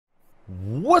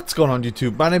What's going on,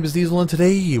 YouTube? My name is Diesel, and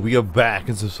today we are back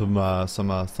into some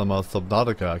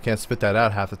Subnautica. I can't spit that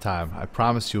out half the time. I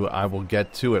promise you I will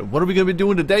get to it. What are we going to be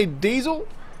doing today, Diesel?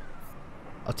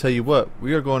 I'll tell you what.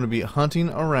 We are going to be hunting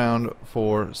around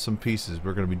for some pieces.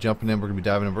 We're going to be jumping in. We're going to be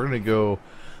diving in. We're going to go.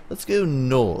 Let's go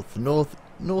northeast,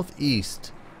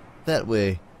 that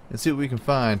way, and see what we can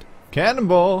find.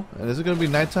 Cannonball! And is it going to be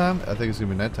nighttime? I think it's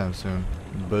going to be nighttime soon.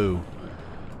 Boo.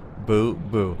 Boo,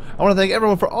 boo. I want to thank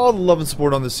everyone for all the love and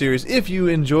support on this series. If you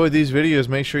enjoyed these videos,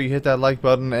 make sure you hit that like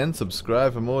button and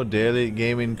subscribe for more daily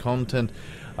gaming content.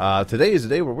 Today is the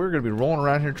day where we're going to be rolling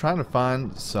around here trying to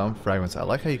find some fragments. I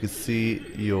like how you can see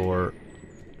your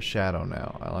shadow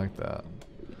now. I like that.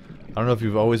 I don't know if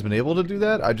you've always been able to do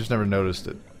that. I just never noticed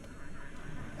it.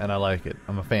 And I like it.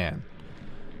 I'm a fan.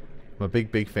 I'm a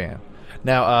big fan.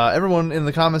 Now, everyone in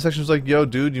the comment section was like, yo,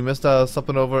 dude, you missed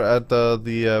something over at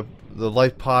the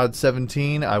Life Pod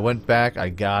 17. I went back, I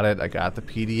got it, I got the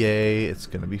PDA. It's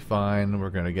gonna be fine. We're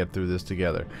gonna get through this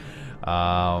together.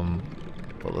 But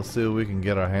let's see what we can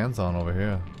get our hands on over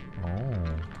here.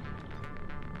 Oh.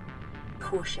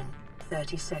 Caution,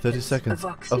 30 seconds, 30 seconds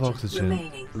of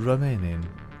oxygen remaining.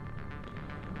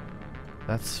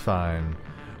 That's fine.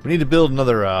 We need to build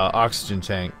another oxygen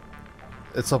tank.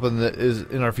 It's something that is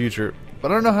in our future.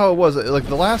 But I don't know how it was. Like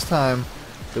the last time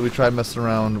that we tried messing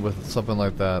around with something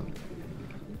like that,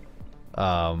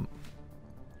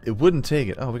 it wouldn't take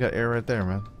it. Oh, we got air right there,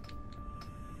 man.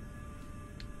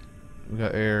 We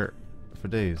got air for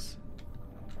days.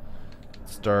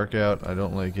 It's dark out. I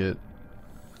don't like it.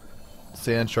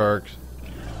 Sand shark.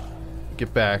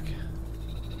 Get back.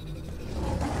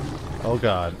 Oh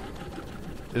God.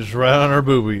 He's right on our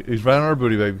booby. He's right on our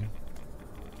booty, baby.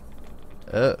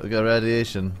 We got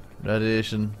radiation.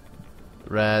 Radiation.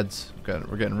 Rads.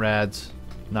 We're getting rads.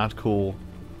 Not cool.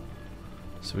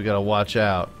 So we gotta watch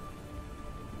out.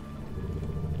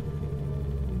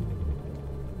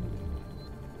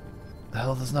 The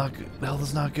health is not good. The health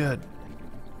is not good.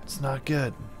 It's not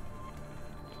good.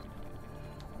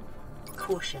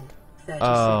 Caution, 30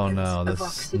 oh seconds no, of this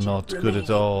oxygen is not good remaining. at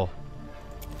all.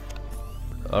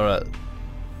 Alright.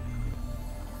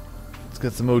 Let's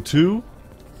get some O2.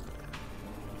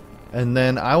 And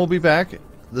then I will be back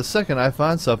the second I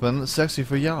find something sexy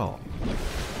for y'all.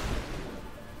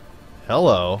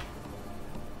 Hello.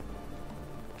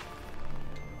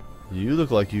 You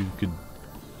look like you could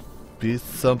be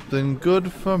something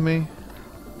good for me.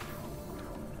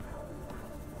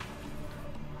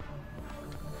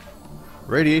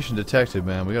 Radiation detected,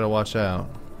 man. We gotta watch out.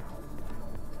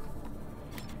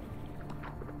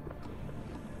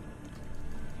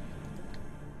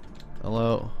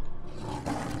 Hello.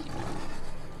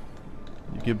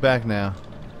 You get back now.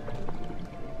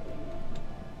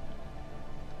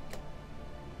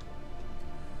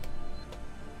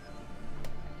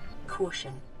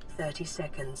 Caution, 30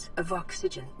 seconds of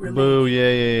oxygen remaining. Boo,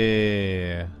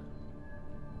 yeah.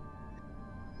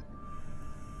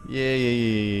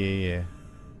 Yeah.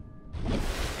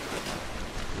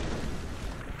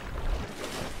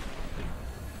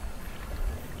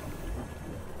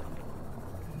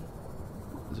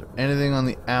 Is there anything on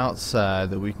the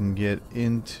outside that we can get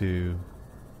into?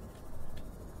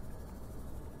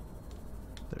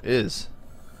 There is.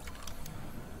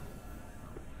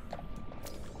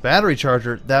 Battery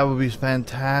charger. That would be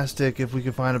fantastic if we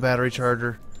could find a battery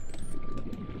charger.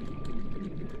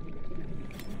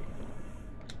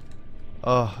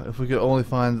 Oh, if we could only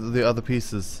find the other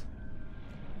pieces.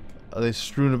 Are they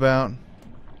strewn about?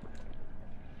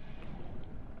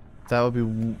 That would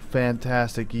be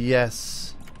fantastic.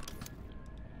 Yes.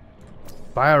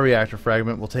 Bioreactor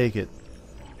fragment. We'll take it.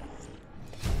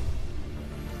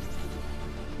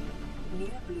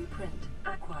 New blueprint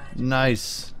acquired.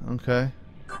 Nice. Okay.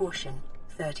 Caution,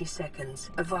 30 seconds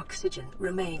of oxygen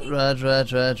remaining. Right.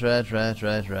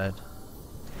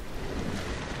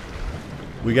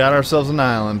 We got ourselves an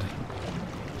island.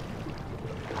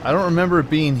 I don't remember it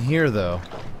being here though.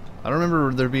 I don't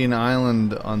remember there being an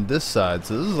island on this side,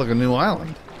 so this is like a new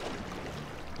island.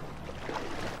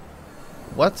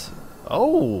 What?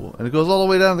 Oh, and it goes all the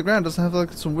way down to the ground. Doesn't have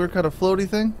like some weird kind of floaty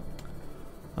thing?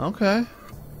 Okay.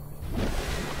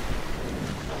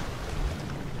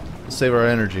 Save our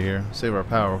energy here. Save our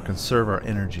power. Conserve our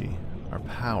energy. Our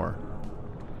power.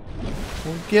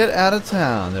 We'll get out of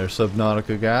town there,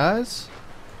 Subnautica guys.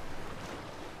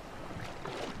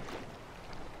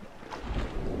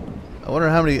 I wonder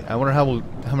how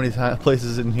many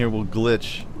places in here will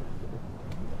glitch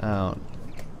out.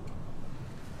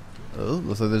 Oh,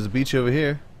 looks like there's a beach over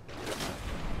here.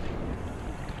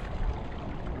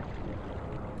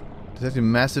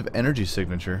 Detecting massive energy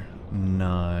signature.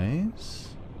 Nice.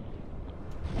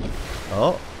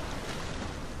 Oh.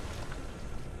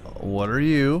 What are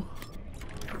you?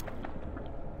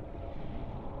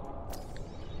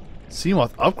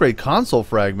 Seamoth upgrade console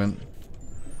fragment.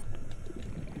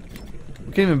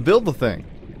 We can't even build the thing.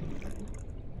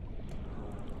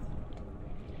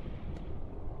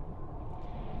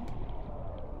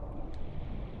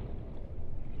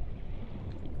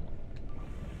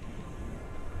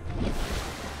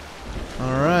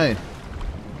 Alright.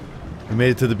 We made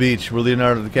it to the beach. We're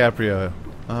Leonardo DiCaprio.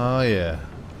 Oh yeah.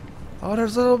 Oh,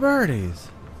 there's little birdies.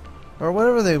 Or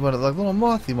whatever they want, like little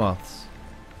moths.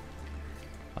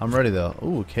 I'm ready though.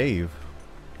 Ooh, a cave.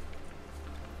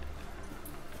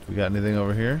 We got anything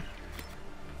over here?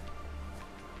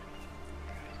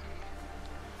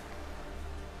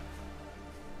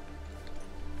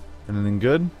 Anything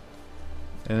good?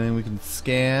 Anything we can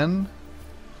scan?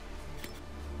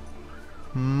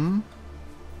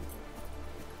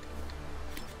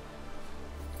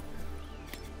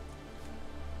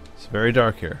 It's very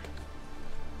dark here.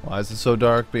 Why is it so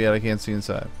dark, but yet I can't see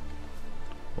inside?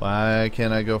 Why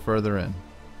can't I go further in?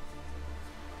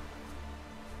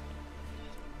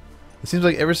 It seems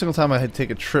like every single time I take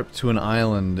a trip to an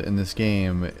island in this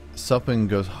game, something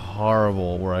goes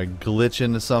horrible, where I glitch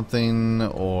into something,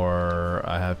 or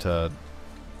I have to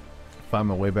find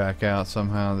my way back out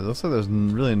somehow. It looks like there's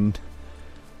really...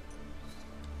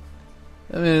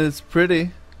 I mean, it's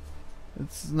pretty.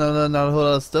 It's not a whole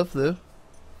lot of stuff, though.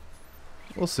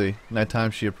 We'll see. Nighttime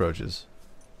she approaches.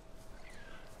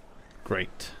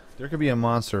 Great. There could be a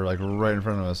monster, like, right in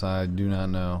front of us. I do not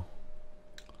know.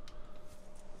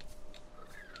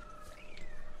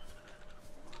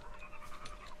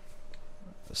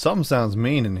 Something sounds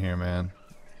mean in here, man.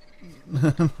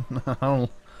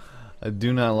 I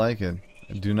do not like it.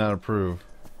 I do not approve.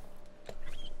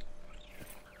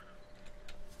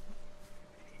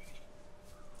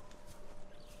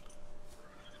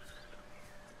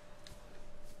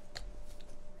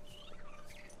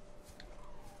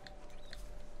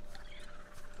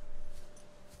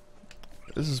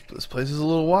 This place is a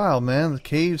little wild, man. The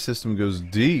cave system goes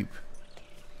deep.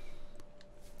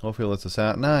 Hopefully it lets us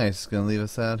out. Nice. It's gonna leave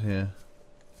us out here.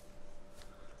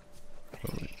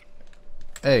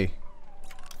 Hey.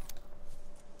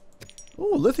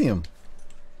 Ooh, lithium.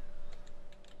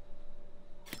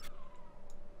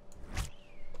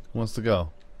 Who wants to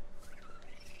go?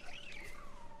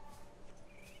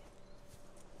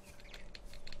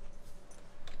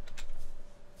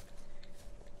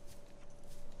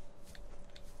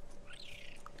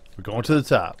 We're going to the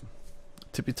top.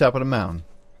 Tippy top of the mountain.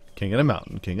 King of the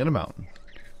mountain. King of the mountain.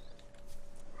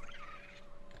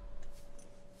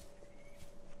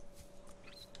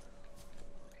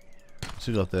 What's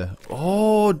it got there?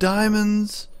 Oh,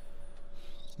 diamonds!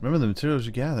 Remember the materials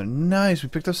you gathered. Nice, we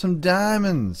picked up some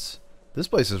diamonds. This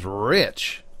place is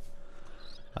rich.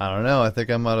 I don't know, I think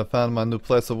I might have found my new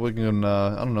place so we can,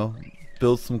 I don't know,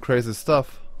 build some crazy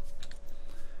stuff.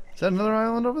 Is that another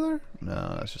island over there?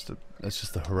 No, that's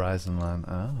just the horizon line.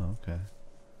 Oh, okay.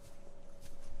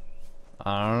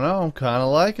 I don't know, I'm kinda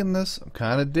liking this. I'm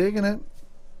kinda digging it.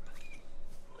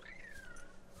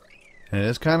 And it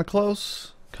is kinda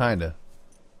close. Kinda.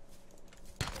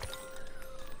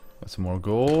 Got some more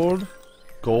gold.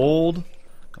 Gold.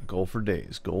 Gold for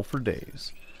days. Gold for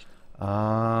days.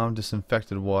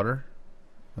 Disinfected water.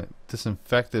 Wait,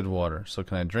 disinfected water. So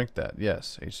can I drink that?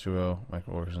 Yes. H2O.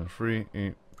 Microorganism free.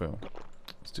 Eat. Boom.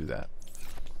 Let's do that.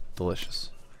 Delicious.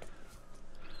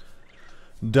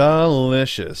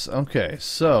 Delicious. Okay,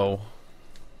 so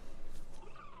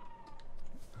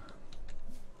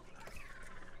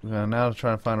now to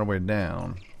try to find our way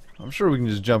down. I'm sure we can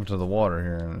just jump into the water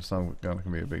here and it's not going to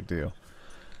be a big deal.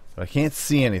 But I can't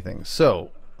see anything.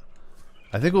 So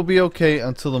I think we'll be okay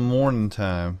until the morning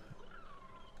time.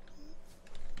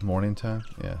 Morning time?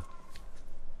 Yeah.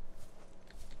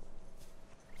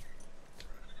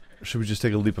 Or should we just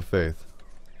take a leap of faith?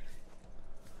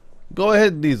 Go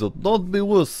ahead, Diesel. Don't be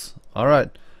wuss.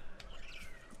 Alright.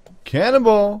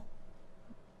 Cannonball.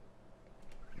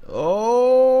 Oh.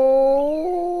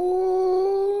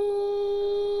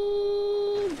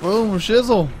 Boom.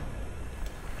 Shizzle.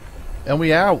 And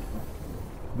we out.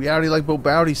 We outie like Bo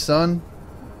Bowdy, son.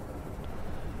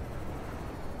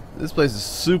 This place is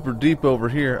super deep over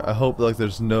here. I hope like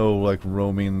there's no like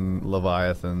roaming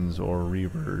leviathans or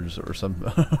reavers or some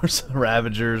or some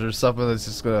ravagers or something that's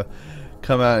just gonna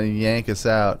come out and yank us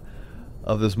out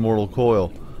of this mortal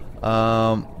coil.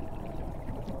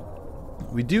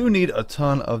 We do need a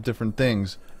ton of different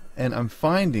things, and I'm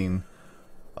finding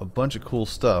a bunch of cool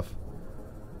stuff,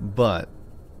 but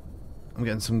I'm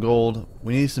getting some gold.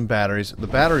 We need some batteries. The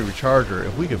battery recharger,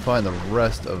 if we could find the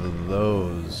rest of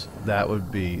those, that would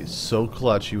be so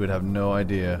clutch you would have no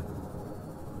idea.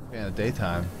 Fan of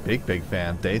daytime. Big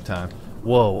fan. Daytime.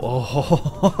 Whoa.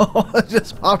 Oh, it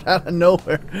just popped out of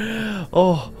nowhere.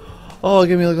 Oh, it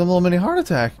gave me like a little mini heart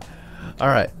attack.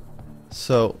 Alright.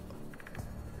 So,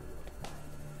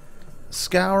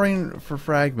 scouring for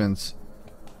fragments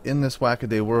in this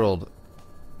wackaday world.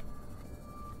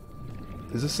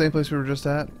 Is this the same place we were just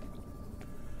at?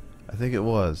 I think it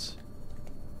was.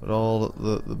 With all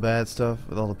the bad stuff,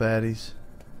 with all the baddies.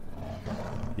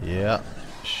 Yeah,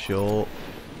 sure.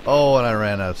 Oh, and I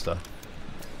ran out of stuff.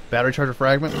 Battery charger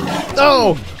fragment.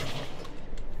 Oh!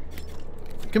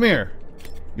 Come here.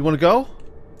 You want to go?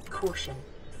 Caution.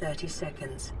 30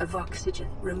 seconds of oxygen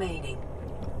remaining.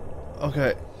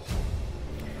 Okay.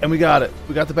 And we got it.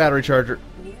 We got the battery charger.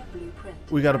 New blueprint.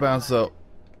 We got to bounce though.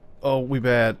 Oh, we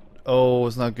bad. Oh,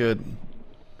 it's not good.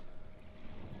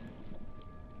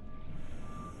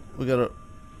 We gotta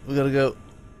go.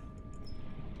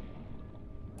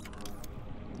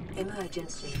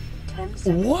 Emergency. 10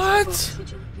 seconds What? of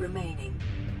oxygen remaining.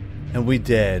 And we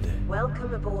dead.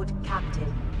 Welcome aboard,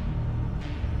 Captain.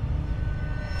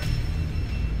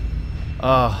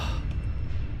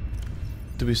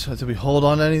 Did we hold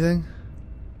on to anything?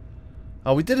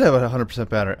 Oh, we did have a 100%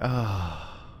 battery.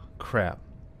 Crap.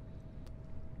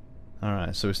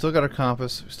 Alright, so we still got our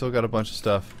compass. We still got a bunch of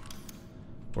stuff.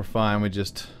 We're fine. We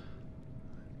just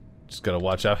gotta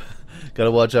watch out. Gotta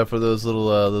watch out for those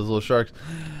little sharks.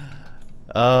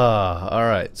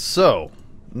 Alright, so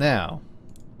now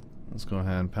let's go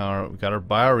ahead and power. We got our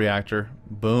bioreactor.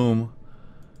 Boom.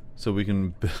 So we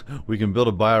can build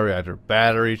a bioreactor,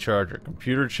 battery charger,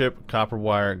 computer chip, copper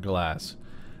wire, glass.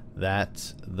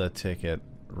 That's the ticket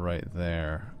right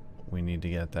there. We need to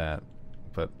get that,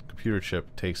 but computer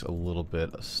chip takes a little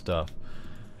bit of stuff.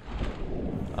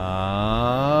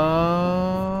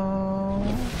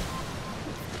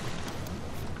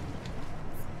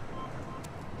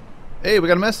 Hey, we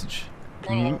got a message.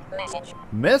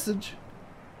 Message.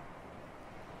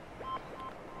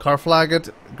 Car flag it.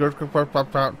 Tank and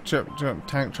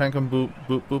boop.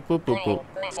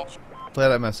 Play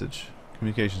that message.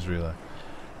 Communications relay.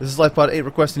 This is Lifepod 8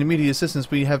 requesting immediate assistance.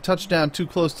 We have touched down too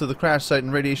close to the crash site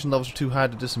and radiation levels are too high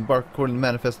to disembark. According to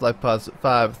manifest, Lifepods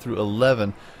 5 through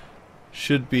 11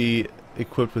 should be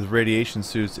equipped with radiation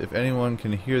suits. If anyone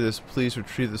can hear this, please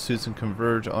retrieve the suits and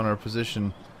converge on our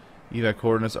position. Evac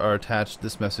coordinates are attached.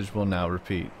 This message will now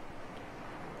repeat.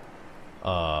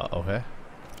 Okay.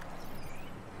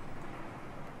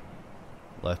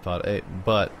 Lifepod 8,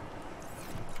 but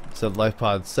it said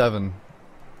Lifepod 7,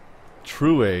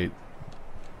 True 8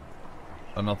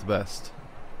 are not the best.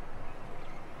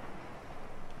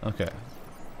 Okay.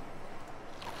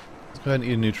 Let's go ahead and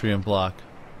eat a nutrient block.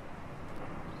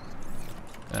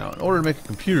 Now, in order to make a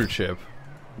computer chip,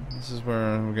 this is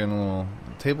where we're getting a little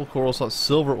table coral salt,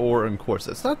 silver ore, and quartz.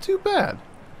 That's not too bad.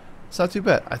 It's not too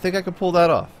bad. I think I could pull that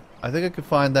off. I think I could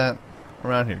find that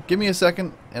around here. Give me a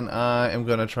second, and I am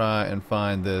gonna try and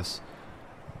find this.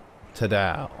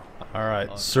 Ta-da!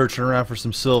 Alright, searching around for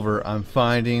some silver. I'm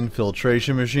finding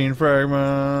filtration machine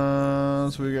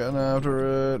fragments. We're getting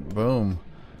after it. Boom.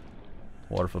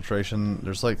 Water filtration.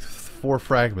 There's like 4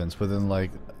 fragments within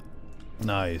like,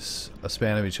 nice, a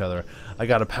span of each other. I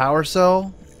got a power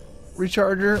cell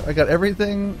recharger. I got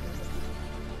everything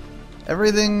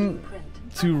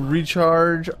to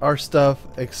recharge our stuff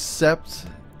except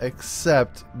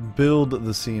build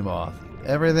the sea moth.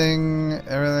 Everything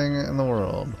in the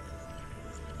world.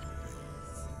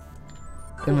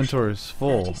 Inventory's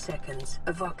full. 30 seconds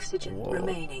of oxygen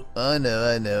remaining. I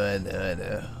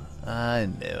know.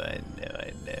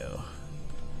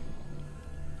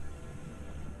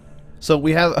 So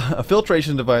we have a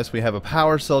filtration device, we have a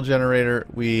power cell generator,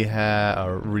 we have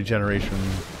a regeneration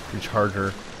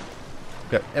recharger.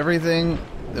 Got everything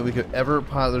that we could ever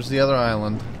there's the other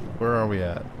island. Where are we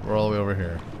at? We're all the way over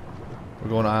here. We're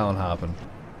going island hopping.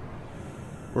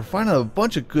 We're finding a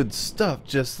bunch of good stuff,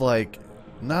 just like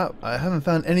I haven't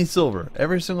found any silver.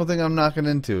 Every single thing I'm knocking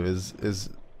into is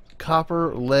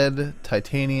copper, lead,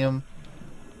 titanium.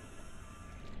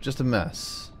 Just a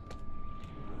mess.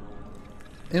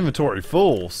 Inventory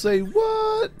full. Say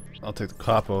what? I'll take the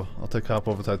copper. I'll take copper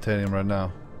over titanium right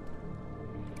now.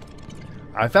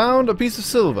 I found a piece of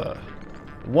silver.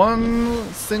 One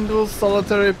single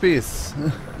solitary piece.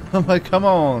 I'm like, come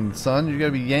on, son, you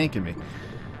gotta be yanking me.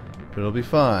 But it'll be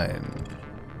fine.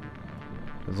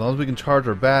 As long as we can charge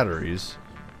our batteries,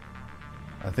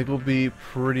 I think we'll be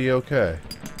pretty okay.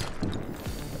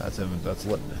 That's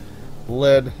lead.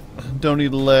 Lead. Don't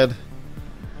need lead.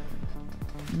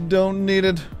 Don't need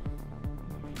it.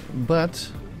 But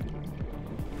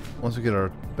once we get our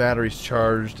batteries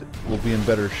charged, we'll be in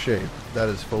better shape. That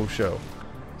is faux show.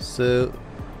 So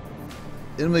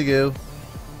in we go.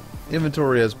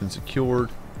 Inventory has been secured.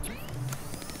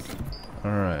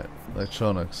 Alright,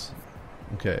 electronics.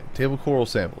 Okay, table coral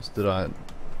samples. Did I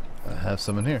have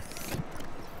some in here?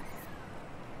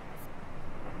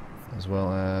 As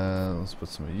well as, let's put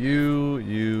some of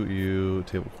you,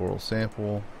 table coral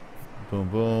sample. Boom,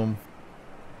 boom.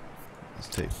 Let's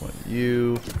take one of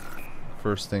you.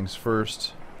 First things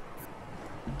first.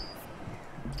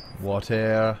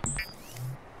 Water.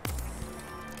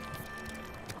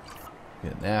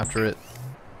 Getting after it.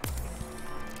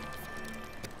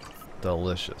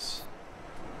 Delicious.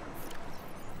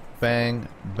 Bang,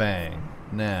 bang.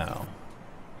 Now.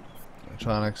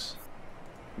 Electronics.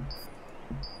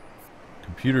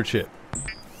 Computer chip.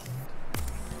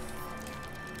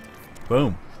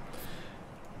 Boom.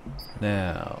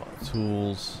 Now,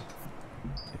 tools,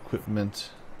 equipment,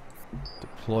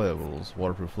 deployables,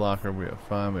 waterproof locker. We are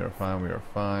fine, we are fine, we are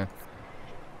fine.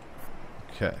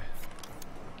 Okay.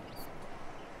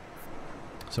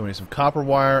 So we need some copper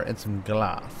wire and some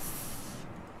glass.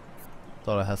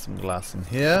 Thought I had some glass in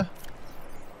here.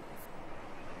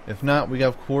 If not, we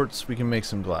have quartz, we can make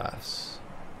some glass.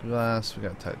 Glass, we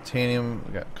got titanium,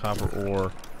 we got copper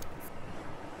ore.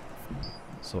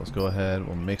 So let's go ahead,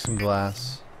 we'll make some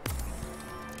glass.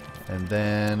 And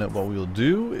then what we will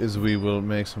do is we will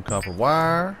make some copper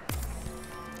wire.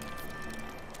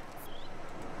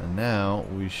 And now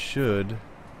we should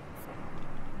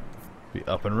be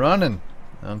up and running.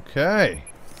 Okay.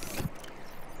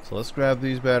 So let's grab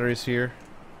these batteries here.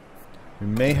 We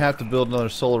may have to build another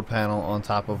solar panel on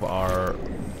top of our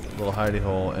little hidey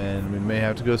hole, and we may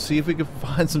have to go see if we can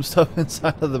find some stuff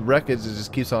inside of the wreckage that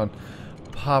just keeps on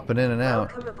popping in and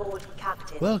out. Welcome aboard,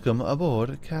 Captain. Welcome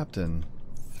aboard, Captain.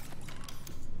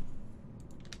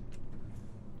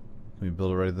 Can we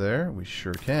build it right there? We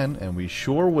sure can, and we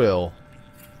sure will.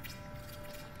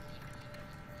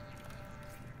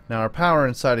 Now our power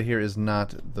inside of here is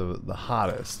not the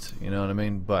hottest, you know what I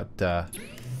mean? But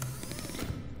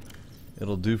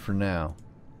it'll do for now.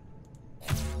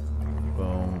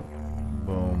 Boom,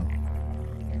 boom.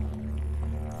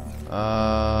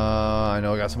 I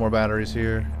know I got some more batteries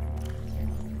here.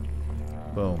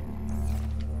 Boom.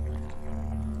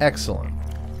 Excellent.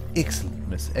 Excellent,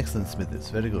 Miss. Excellent Smithers.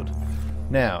 Very good.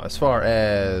 Now, as far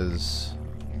as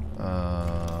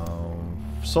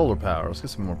solar power, let's get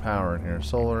some more power in here.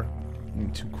 Solar. We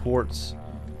need 2 quartz.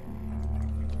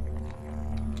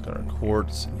 Got our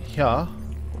quartz in here.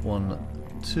 1,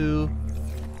 2.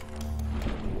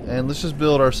 And let's just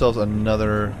build ourselves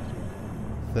another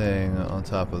thing on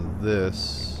top of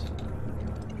this.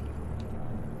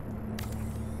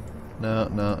 No,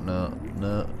 no, no,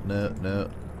 no, no, no,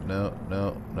 no,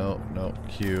 no, no, no.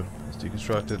 Q. It's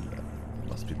deconstructed.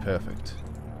 Must be perfect.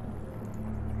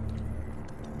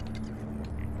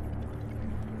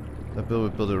 That build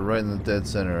would build it right in the dead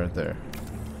center right there.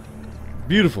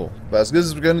 Beautiful. About as good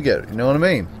as we're gonna get it, you know what I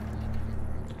mean?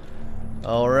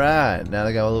 Alright, now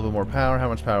they got a little bit more power. How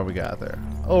much power we got there?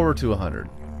 Over to 100.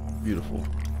 Beautiful.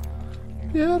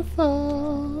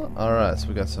 Beautiful. Alright, so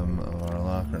we got some of our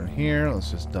locker in here. Let's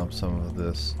just dump some of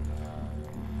this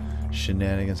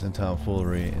shenanigans and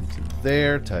tomfoolery into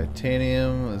there.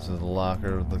 Titanium. This is the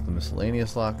locker, like the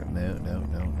miscellaneous locker. No, no,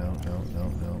 no, no, no, no,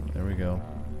 no. There we go.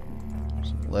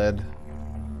 Some lead.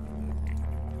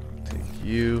 Take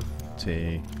you.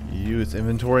 Take you. It's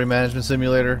Inventory Management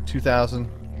Simulator 2000.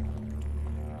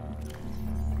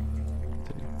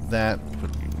 Take that.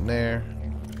 Put you in there.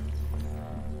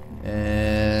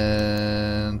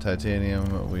 And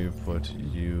titanium. We put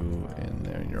you in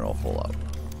there. And you're all full up.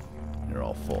 You're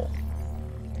all full.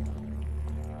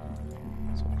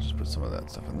 So we'll just put some of that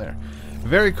stuff in there.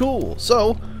 Very cool.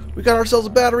 So we got ourselves a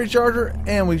battery charger,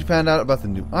 and we found out about the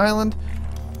new island.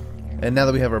 And now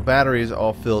that we have our batteries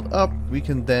all filled up, we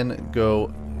can then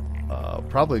go,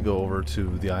 probably go over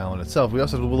to the island itself. We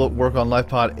also have to work on Life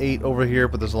Pod 8 over here,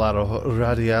 but there's a lot of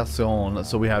radiation,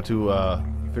 so we have to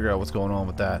figure out what's going on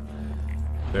with that.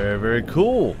 Very, very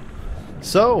cool.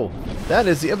 So that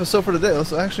is the episode for today.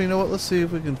 Let's actually, you know what? Let's see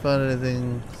if we can find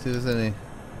anything. See if there's any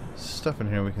stuff in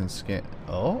here we can scan.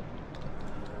 Oh,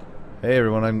 hey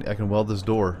everyone! I can weld this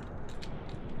door.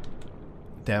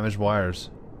 Damaged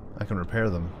wires. I can repair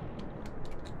them.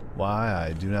 Why?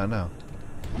 I do not know.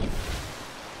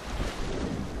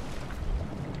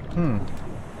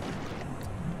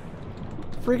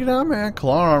 Freaking out, man.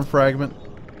 Claw arm fragment.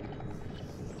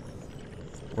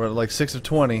 We're at like 6 of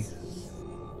 20.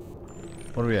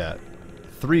 What are we at?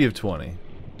 3 of 20.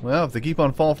 Well, if they keep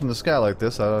on falling from the sky like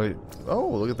this, oh,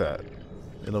 look at that.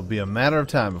 It'll be a matter of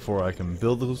time before I can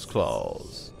build those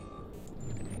claws.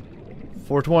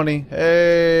 420.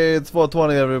 Hey, it's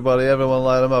 420, everybody. Everyone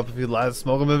light them up if you light,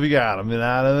 smoke them if you got them. You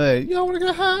know what I mean? Y'all want to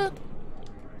get hot?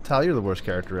 Tal, you're the worst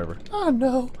character ever. Oh,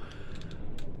 no.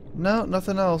 No,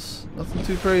 nothing else. Nothing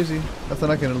too crazy. Nothing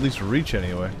I can at least reach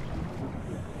anyway.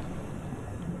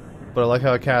 But I like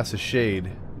how it casts a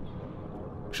shade.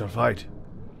 We shall fight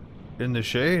in the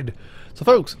shade. So,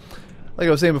 folks, like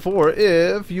I was saying before,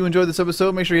 if you enjoyed this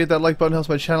episode, make sure you hit that like button. It helps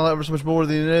my channel out ever so much more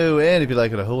than you know. And if you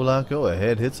like it a whole lot, go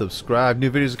ahead, hit subscribe.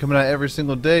 New videos are coming out every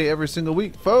single day, every single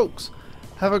week, folks.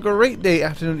 Have a great day,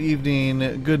 afternoon,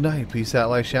 evening, good night. Peace out,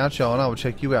 like, shout, y'all, and I will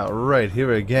check you out right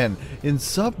here again in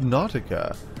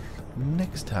Subnautica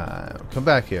next time. Come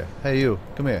back here. Hey, you.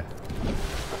 Come here.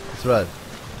 That's right.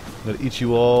 I'm gonna eat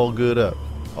you all good up.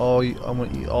 I'm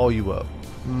gonna eat all you up.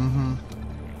 Mm-hmm.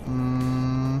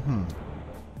 Mm-hmm.